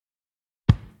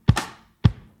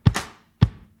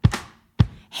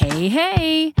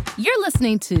Hey, you're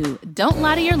listening to Don't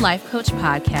Lie to Your Life Coach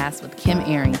podcast with Kim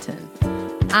Arrington.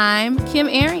 I'm Kim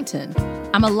Arrington.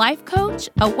 I'm a life coach,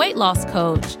 a weight loss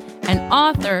coach, an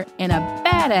author, and a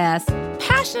badass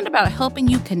passionate about helping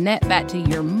you connect back to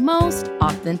your most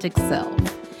authentic self.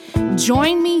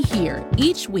 Join me here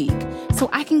each week so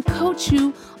I can coach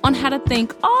you on how to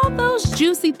think all those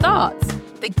juicy thoughts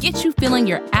that get you feeling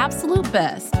your absolute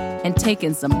best and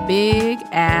taking some big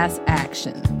ass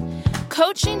action.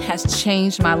 Coaching has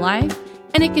changed my life,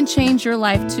 and it can change your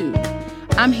life too.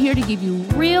 I'm here to give you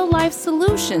real life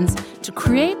solutions to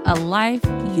create a life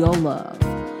you'll love.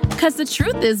 Because the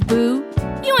truth is, boo,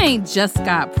 you ain't just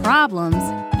got problems,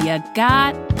 you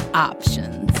got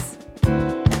options.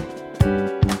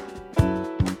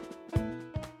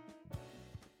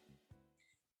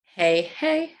 Hey.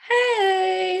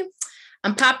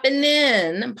 I'm popping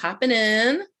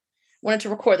in. Wanted to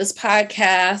record this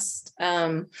podcast.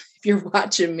 If you're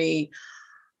watching me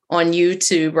on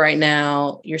YouTube right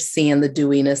now, you're seeing the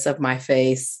dewiness of my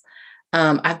face.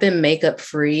 I've been makeup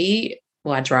free.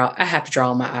 Well, I have to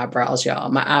draw my eyebrows, y'all.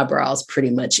 My eyebrows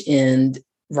pretty much end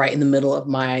right in the middle of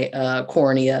my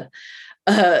cornea.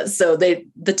 So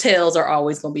the tails are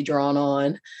always going to be drawn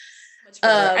on.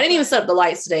 I didn't even set up the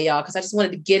lights today, y'all, because I just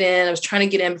wanted to get in. I was trying to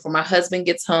get in before my husband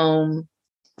gets home.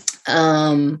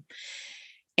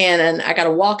 And I got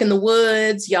to walk in the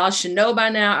woods. Y'all should know by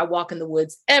now, I walk in the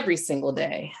woods every single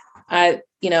day. My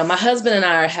husband and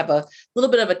I have a little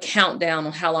bit of a countdown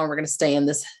on how long we're going to stay in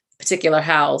this particular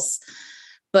house,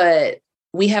 but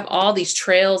we have all these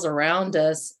trails around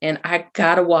us and I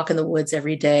got to walk in the woods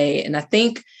every day. And I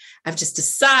think I've just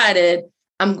decided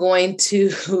I'm going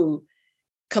to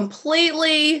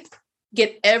completely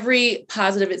get every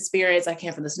positive experience I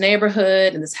can from this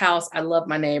neighborhood and this house. I love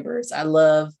my neighbors. I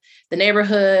love the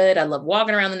neighborhood. I love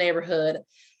walking around the neighborhood.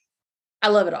 I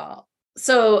love it all.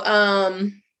 So,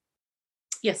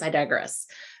 yes, I digress.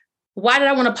 Why did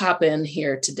I want to pop in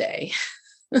here today?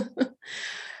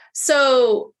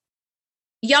 So,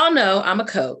 y'all know I'm a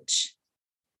coach.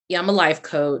 Yeah, I'm a life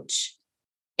coach.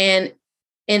 And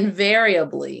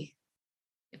invariably,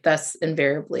 I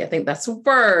think that's a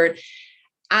word,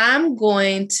 I'm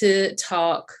going to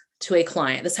talk to a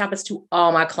client. This happens to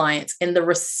all my clients. And the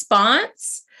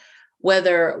response,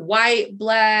 whether white,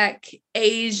 Black,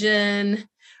 Asian,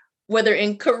 whether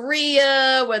in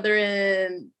Korea, whether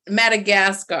in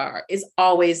Madagascar, is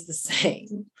always the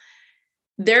same.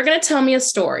 They're going to tell me a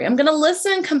story. I'm going to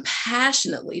listen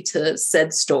compassionately to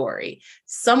said story.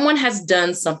 Someone has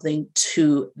done something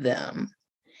to them,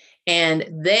 and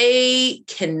they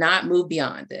cannot move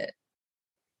beyond it.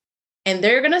 And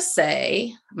they're going to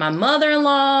say, my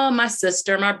mother-in-law, my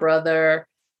sister, my brother,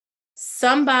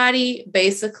 somebody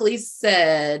basically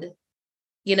said,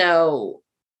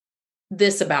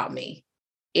 this about me.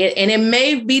 And it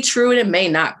may be true and it may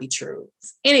not be true.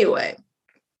 Anyway,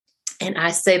 and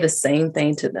I say the same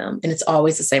thing to them, and it's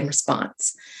always the same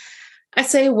response. I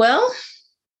say, well,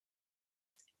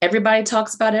 everybody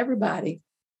talks about everybody.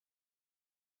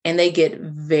 And they get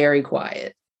very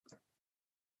quiet.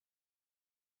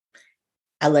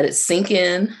 I let it sink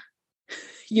in.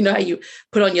 You know how you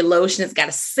put on your lotion, it's got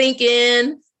to sink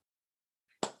in.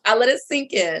 I let it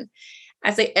sink in.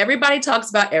 I say, everybody talks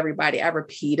about everybody. I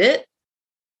repeat it.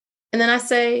 And then I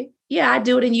say, yeah, I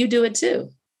do it and you do it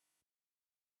too.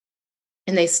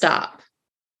 And they stop.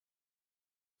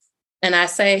 And I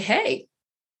say, hey,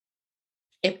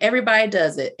 if everybody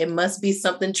does it, it must be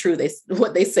something true.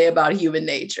 What they say about human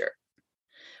nature,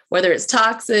 whether it's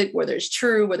toxic, whether it's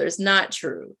true, whether it's not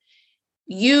true.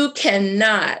 You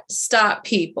cannot stop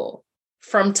people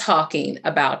from talking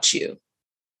about you.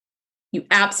 You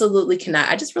absolutely cannot.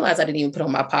 I just realized I didn't even put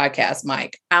on my podcast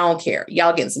mic. I don't care.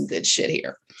 Y'all getting some good shit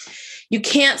here. You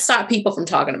can't stop people from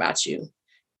talking about you,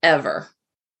 ever.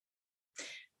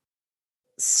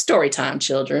 Story time,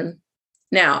 children.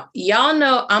 Now, y'all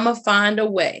know I'm going to find a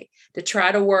way to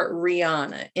try to work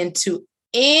Rihanna into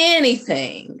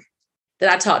anything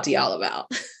that I talk to y'all about.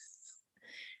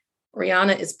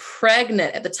 Rihanna is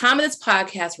pregnant. At the time of this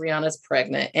podcast, Rihanna is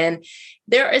pregnant. And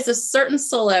there is a certain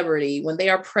celebrity, when they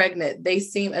are pregnant, they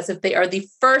seem as if they are the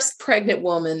first pregnant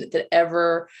woman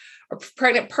or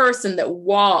pregnant person that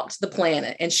walked the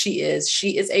planet. And she is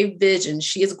a vision.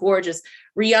 She is gorgeous.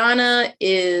 Rihanna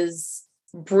is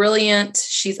brilliant.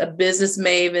 She's a business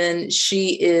maven.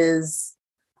 She is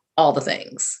all the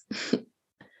things.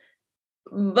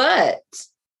 But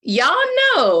y'all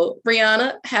know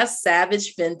Rihanna has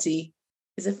Savage Fenty.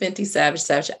 Is it Fenty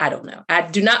Savage? I don't know. I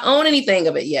do not own anything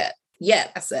of it yet,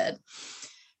 I said.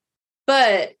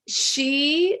 But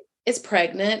she is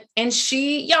pregnant, and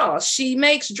she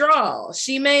makes draws,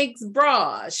 she makes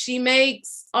bras, she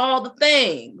makes all the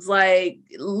things like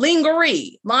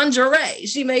lingerie,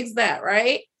 she makes that,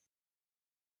 right?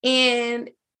 And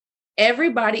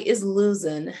everybody is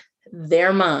losing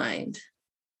their mind.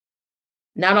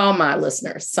 Not all my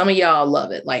listeners, some of y'all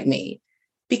love it like me,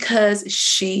 because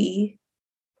she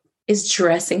is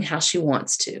dressing how she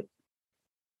wants to.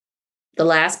 The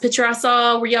last picture I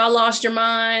saw where y'all lost your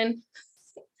mind,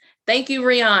 thank you,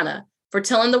 Rihanna, for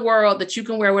telling the world that you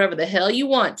can wear whatever the hell you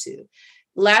want to.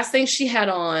 Last thing she had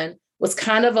on was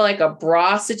kind of like a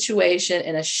bra situation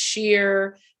and a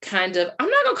sheer kind of, I'm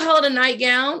not going to call it a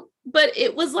nightgown, but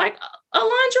it was like a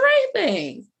lingerie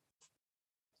thing.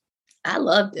 I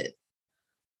loved it.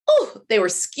 Oh, they were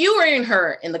skewering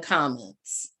her in the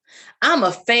comments. I'm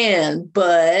a fan,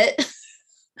 but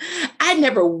I'd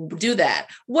never do that.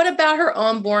 What about her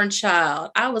unborn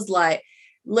child? I was like,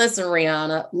 listen,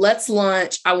 Rihanna, let's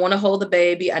lunch. I want to hold the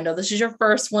baby. I know this is your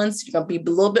first one, so you're going to be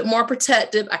a little bit more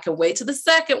protective. I can wait to the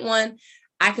second one.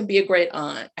 I can be a great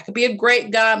aunt. I could be a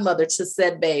great godmother to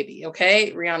said baby.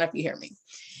 Okay, Rihanna, if you hear me.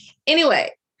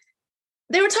 Anyway,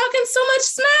 they were talking so much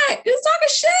smack. They was talking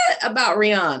shit about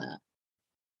Rihanna.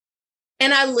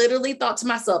 And I literally thought to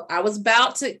myself, I was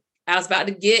about to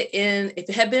get in. If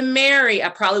it had been Mary, I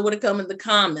probably would have come in the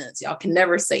comments. Y'all can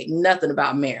never say nothing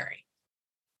about Mary.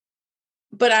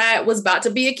 But I was about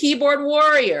to be a keyboard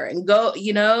warrior and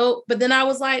go, but then I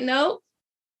was like, no,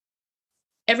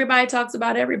 everybody talks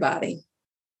about everybody.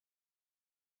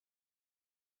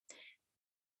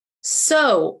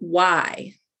 So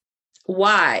why?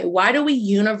 Why do we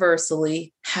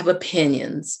universally have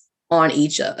opinions on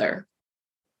each other?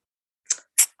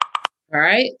 All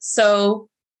right. So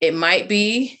it might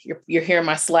be, you're hearing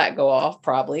my Slack go off,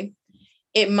 probably.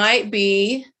 It might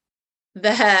be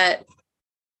that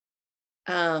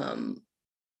when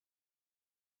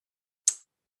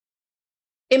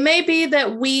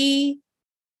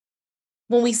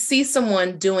we see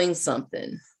someone doing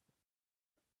something,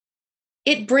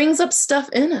 it brings up stuff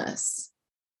in us.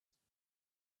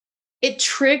 It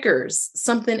triggers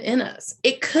something in us.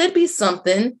 It could be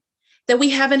something that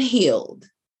we haven't healed.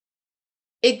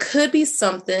 It could be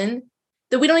something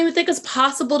that we don't even think is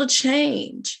possible to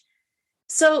change.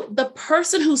 So the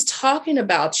person who's talking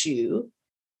about you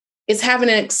is having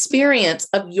an experience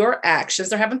of your actions.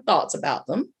 They're having thoughts about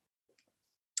them.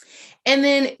 And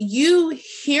then you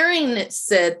hearing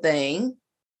said thing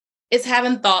is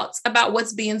having thoughts about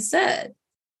what's being said.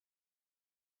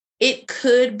 It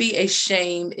could be a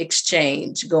shame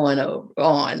exchange going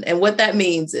on. And what that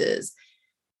means is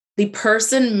the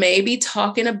person may be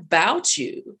talking about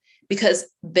you because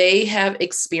they have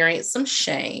experienced some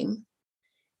shame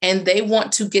and they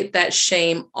want to get that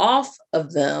shame off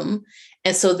of them.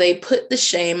 And so they put the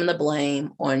shame and the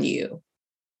blame on you.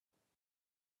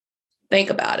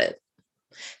 Think about it.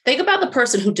 Think about the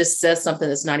person who just says something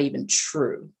that's not even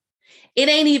true. It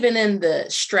ain't even in the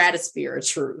stratosphere of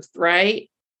truth, right?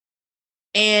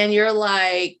 And you're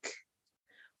like,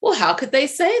 well, how could they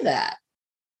say that?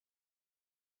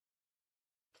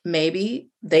 Maybe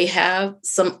they have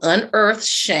some unearthed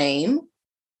shame,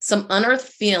 some unearthed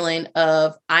feeling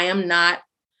of, I am not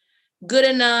good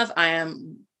enough. I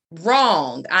am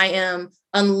wrong. I am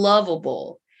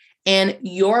unlovable. And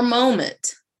your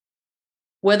moment,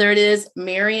 whether it is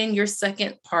marrying your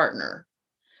second partner,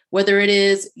 whether it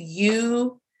is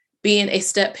you being a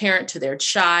step parent to their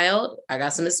child, I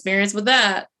got some experience with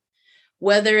that,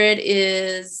 whether it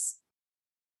is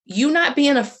you not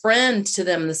being a friend to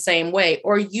them the same way,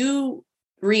 or you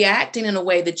reacting in a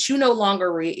way that you no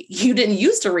longer, you didn't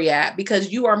used to react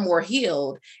because you are more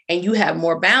healed and you have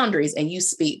more boundaries and you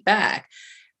speak back.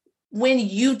 When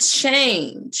you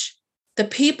change, the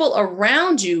people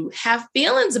around you have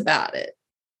feelings about it.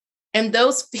 And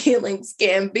those feelings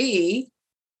can be,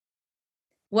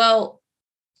 well,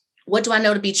 what do I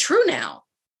know to be true now?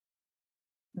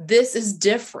 This is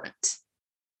different.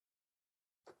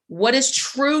 What is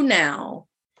true now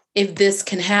if this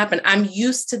can happen? I'm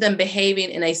used to them behaving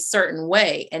in a certain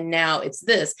way, and now it's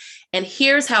this. And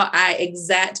here's how I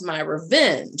exact my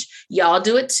revenge. Y'all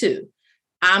do it too.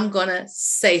 I'm going to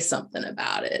say something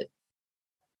about it.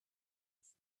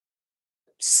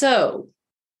 So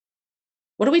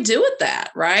what do we do with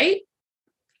that, right?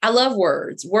 I love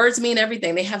words. Words mean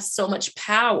everything. They have so much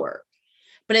power.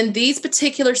 But in these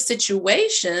particular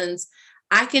situations,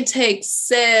 I can take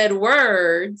said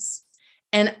words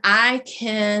and I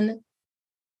can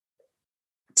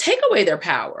take away their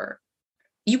power.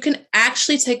 You can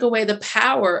actually take away the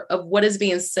power of what is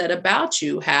being said about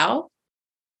you. How?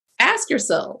 Ask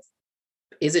yourself,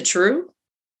 is it true?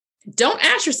 Don't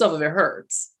ask yourself if it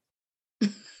hurts.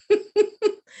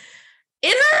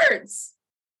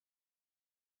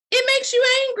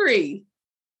 angry.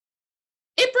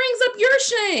 It brings up your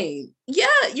shame. Yeah,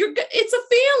 it's a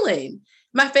feeling.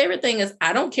 My favorite thing is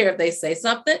I don't care if they say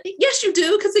something. Yes, you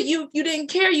do, because you didn't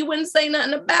care. You wouldn't say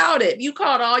nothing about it. You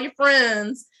called all your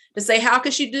friends to say, how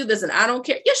could she do this? And I don't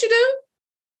care. Yes, you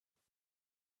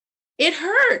do. It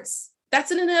hurts.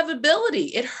 That's an inevitability.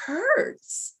 It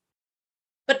hurts.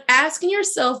 But asking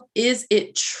yourself, is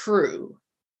it true?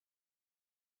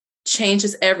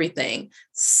 Changes everything.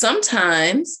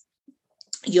 Sometimes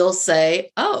you'll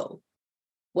say, oh,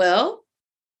 well,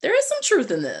 there is some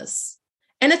truth in this.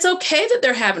 And it's okay that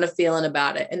they're having a feeling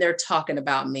about it and they're talking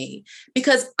about me,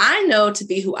 because I know to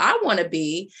be who I want to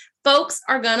be, folks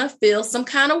are going to feel some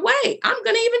kind of way. I'm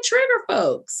going to even trigger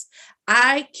folks.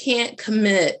 I can't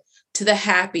commit to the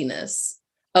happiness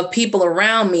of people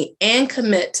around me and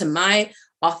commit to my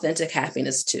authentic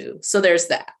happiness too. So there's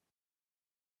that.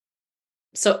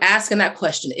 So asking that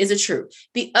question, is it true?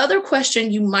 The other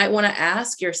question you might want to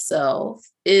ask yourself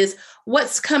is,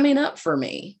 what's coming up for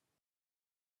me?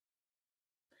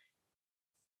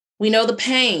 We know the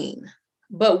pain,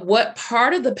 but what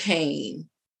part of the pain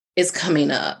is coming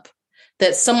up?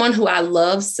 That someone who I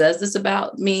love says this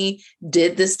about me,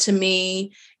 did this to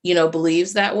me,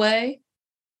 believes that way?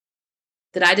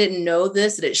 That I didn't know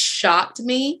this, that it shocked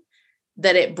me,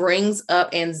 that it brings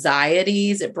up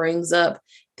anxieties, it brings up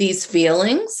these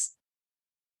feelings?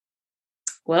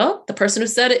 Well, the person who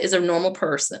said it is a normal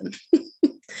person.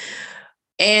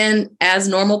 And as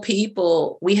normal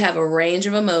people, we have a range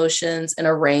of emotions and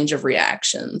a range of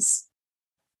reactions.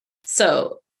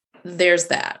 So there's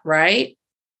that, right?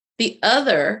 The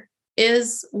other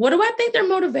is, what do I think their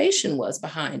motivation was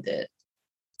behind it?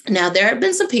 Now, there have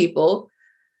been some people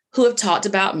who have talked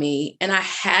about me, and I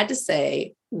had to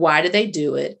say, why did they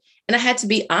do it? And I had to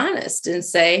be honest and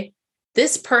say,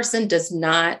 this person does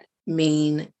not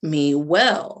mean me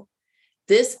well.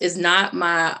 This is not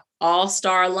my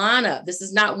all-star lineup. This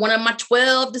is not one of my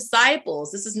 12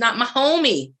 disciples. This is not my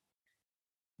homie.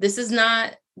 This is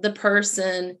not the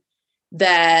person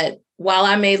that, while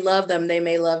I may love them, they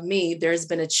may love me. There's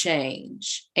been a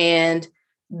change. And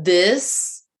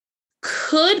this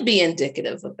could be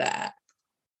indicative of that.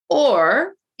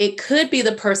 Or it could be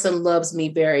the person loves me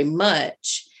very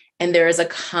much, and there is a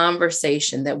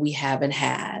conversation that we haven't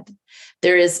had.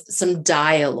 There is some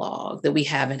dialogue that we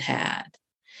haven't had.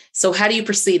 So how do you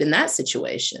proceed in that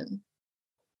situation?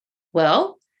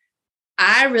 Well,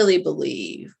 I really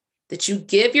believe that you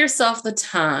give yourself the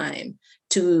time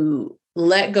to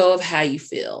let go of how you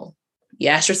feel. You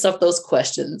ask yourself those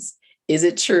questions. Is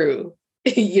it true?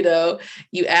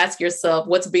 You ask yourself,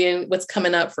 what's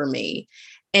coming up for me?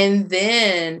 And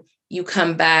then you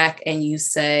come back and you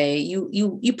say,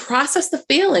 you process the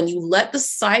feeling. You let the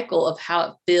cycle of how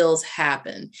it feels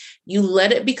happen. You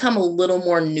let it become a little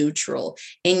more neutral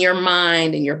in your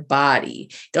mind and your body.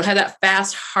 You don't have that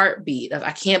fast heartbeat of,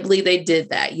 I can't believe they did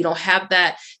that. You don't have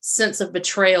that sense of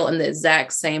betrayal in the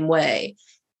exact same way.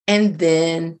 And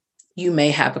then you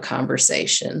may have a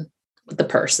conversation with the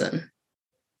person.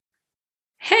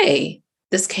 Hey,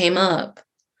 this came up.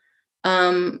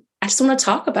 I just want to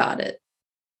talk about it.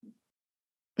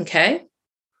 Okay.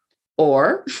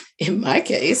 Or in my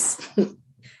case,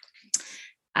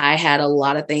 I had a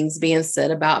lot of things being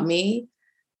said about me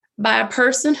by a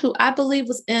person who I believe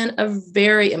was in a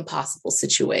very impossible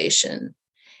situation.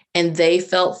 And they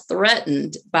felt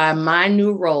threatened by my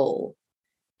new role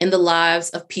in the lives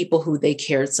of people who they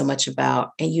cared so much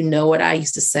about. And you know what I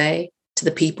used to say to the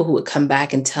people who would come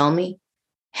back and tell me?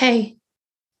 Hey,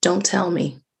 don't tell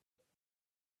me.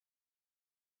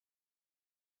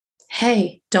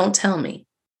 Hey, don't tell me.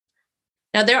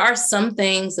 Now, there are some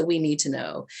things that we need to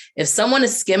know. If someone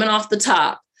is skimming off the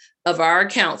top of our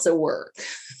accounts at work,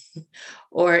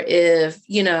 or if,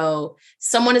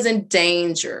 someone is in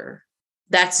danger,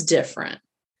 that's different.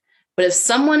 But if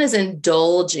someone is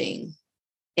indulging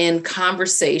in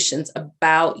conversations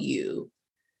about you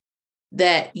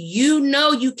that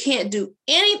you can't do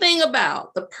anything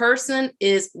about, the person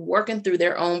is working through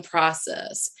their own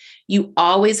process, you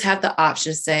always have the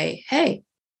option to say, hey,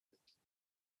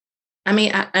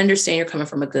 I understand you're coming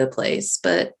from a good place,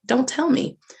 but don't tell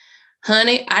me.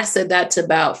 Honey, I said that to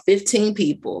about 15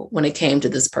 people when it came to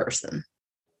this person.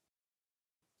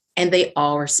 And they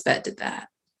all respected that.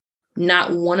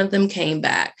 Not one of them came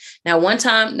back. Now, one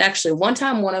time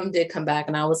one of them did come back,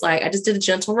 and I was like, I just did a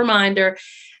gentle reminder.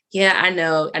 Yeah, I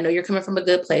know you're coming from a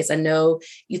good place. I know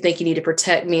you think you need to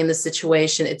protect me in this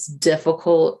situation. It's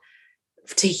difficult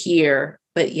to hear,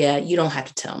 but yeah, you don't have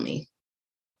to tell me.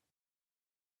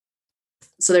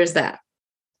 So there's that.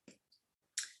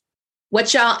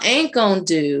 What y'all ain't gonna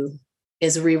do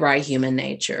is rewrite human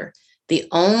nature. The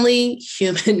only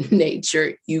human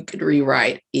nature you could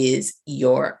rewrite is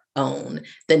your own,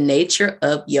 the nature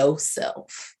of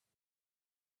yourself.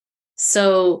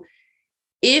 So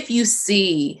if you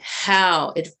see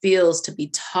how it feels to be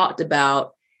talked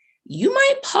about, you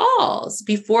might pause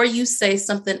before you say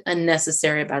something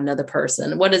unnecessary about another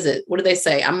person. What is it? What do they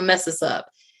say? I'm gonna mess this up.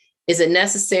 Is it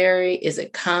necessary? Is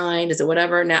it kind? Is it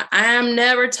whatever? Now, I am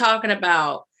never talking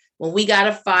about when we got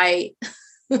to fight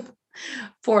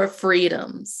for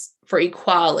freedoms, for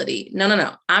equality.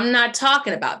 No. I'm not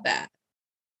talking about that.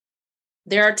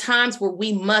 There are times where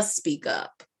we must speak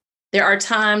up. There are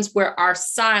times where our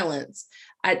silence,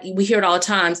 we hear it all the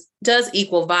time, does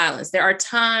equal violence. There are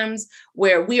times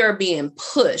where we are being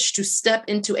pushed to step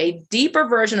into a deeper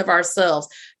version of ourselves,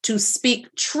 to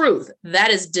speak truth. That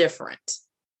is different.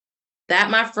 That,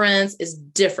 my friends, is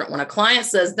different. When a client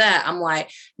says that, I'm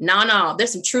like, no,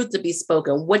 there's some truth to be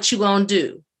spoken. What you gonna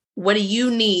do? What do you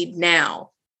need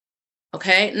now?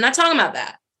 Okay, I'm not talking about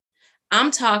that. I'm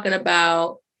talking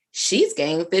about she's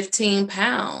gained 15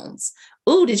 pounds.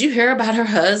 Ooh, did you hear about her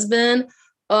husband?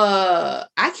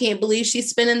 I can't believe she's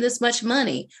spending this much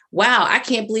money. Wow, I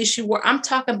can't believe I'm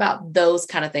talking about those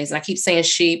kind of things. And I keep saying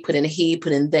she, put in he,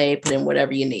 put in they, put in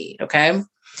whatever you need. Okay.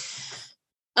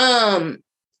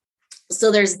 So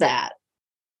there's that.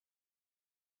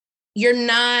 You're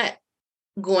not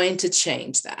going to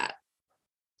change that.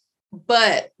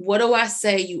 But what do I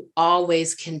say you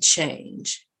always can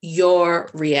change? Your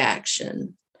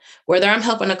reaction. Whether I'm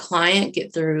helping a client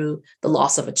get through the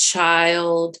loss of a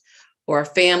child or a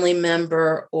family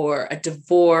member or a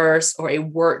divorce or a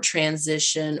work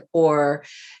transition or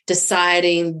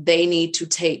deciding they need to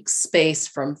take space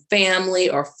from family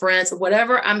or friends,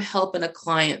 whatever I'm helping a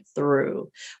client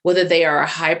through, whether they are a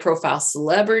high profile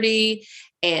celebrity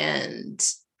and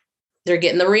they're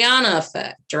getting the Rihanna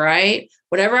effect, right?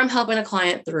 Whatever I'm helping a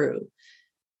client through,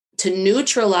 to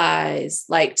neutralize,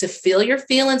 like to feel your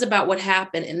feelings about what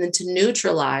happened and then to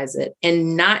neutralize it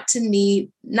and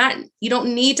you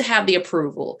don't need to have the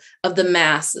approval of the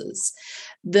masses.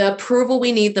 The approval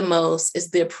we need the most is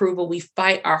the approval we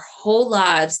fight our whole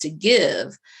lives to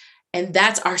give. And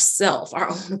that's ourself,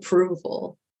 our own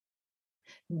approval.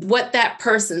 What that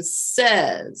person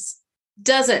says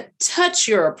doesn't touch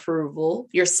your approval,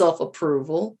 your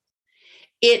self-approval.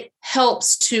 It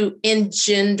helps to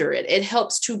engender it. It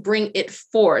helps to bring it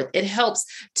forth. It helps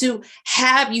to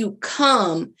have you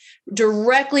come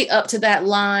directly up to that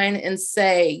line and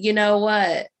say, you know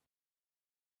what?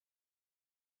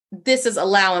 This is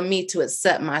allowing me to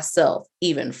accept myself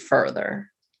even further.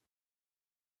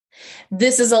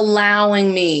 This is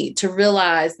allowing me to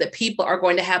realize that people are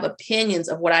going to have opinions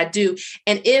of what I do.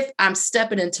 And if I'm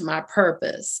stepping into my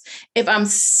purpose, if I'm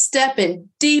stepping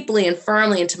deeply and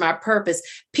firmly into my purpose,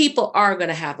 people are going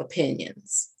to have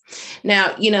opinions.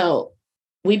 Now,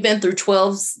 we've been through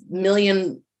 12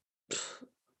 million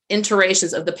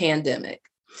iterations of the pandemic.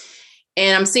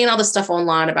 And I'm seeing all this stuff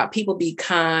online about people be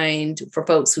kind for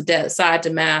folks who decide to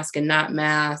mask and not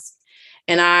mask.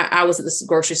 And I was at this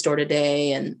grocery store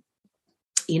today and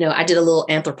I did a little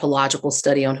anthropological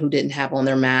study on who didn't have on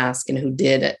their mask and who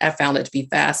did. I found it to be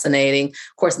fascinating.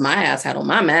 Of course, my ass had on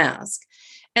my mask.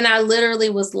 And I literally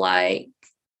was like,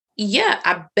 yeah,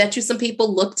 I bet you some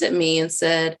people looked at me and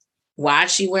said, why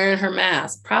is she wearing her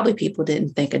mask? Probably people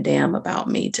didn't think a damn about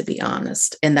me, to be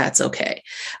honest. And that's okay.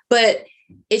 But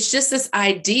it's just this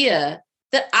idea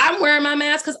that I'm wearing my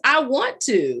mask because I want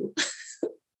to.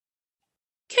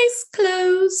 Case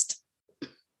closed.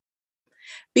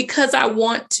 Because I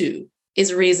want to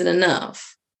is reason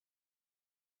enough.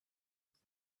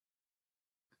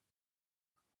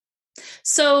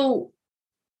 So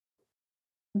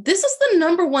this is the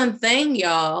number one thing,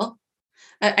 y'all.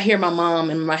 I hear my mom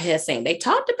in my head saying, they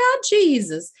talked about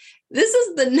Jesus. This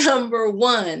is the number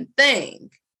one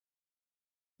thing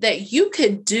that you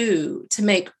could do to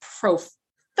make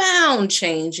profound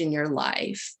change in your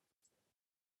life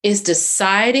is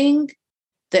deciding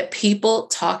that people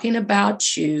talking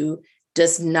about you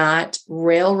does not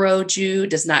railroad you,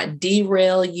 does not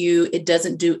derail you. It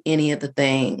doesn't do any of the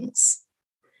things.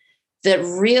 That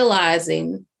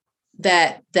realizing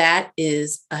that that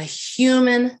is a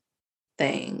human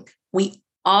thing. We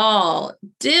all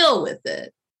deal with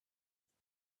it.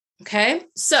 Okay,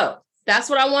 so that's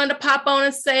what I wanted to pop on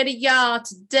and say to y'all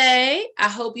today. I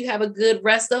hope you have a good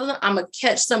rest of them. I'm going to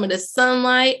catch some of the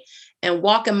sunlight and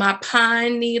walking my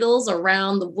pine needles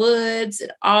around the woods.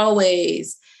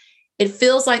 It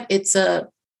feels like it's a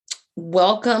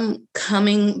welcome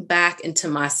coming back into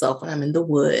myself when I'm in the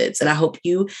woods. And I hope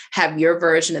you have your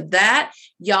version of that.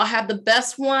 Y'all have the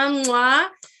best one. Mwah.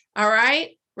 All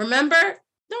right. Remember,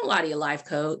 Don't lie to your life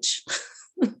coach.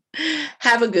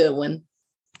 Have a good one.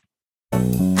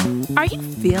 Are you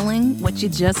feeling what you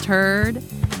just heard?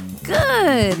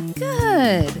 Good,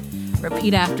 good.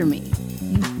 Repeat after me.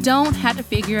 You don't have to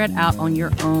figure it out on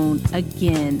your own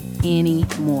again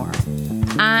anymore.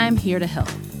 I'm here to help.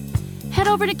 Head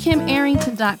over to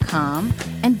KimArrington.com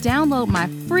and download my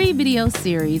free video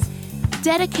series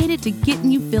dedicated to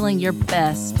getting you feeling your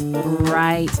best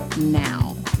right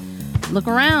now. Look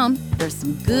around, there's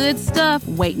some good stuff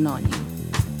waiting on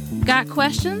you. Got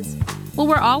questions? Well,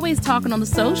 we're always talking on the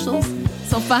socials,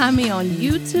 so find me on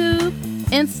YouTube,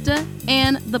 Insta,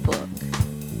 and the book.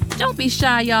 Don't be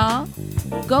shy, y'all.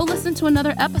 Go listen to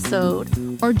another episode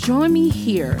or join me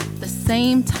here the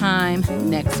same time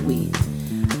next week.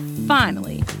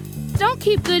 Finally, don't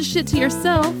keep good shit to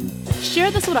yourself.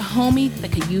 Share this with a homie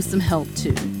that could use some help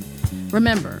too.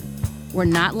 Remember, we're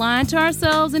not lying to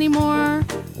ourselves anymore.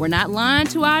 We're not lying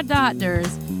to our doctors.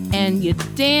 And you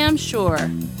damn sure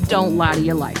don't lie to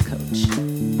your life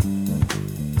coach.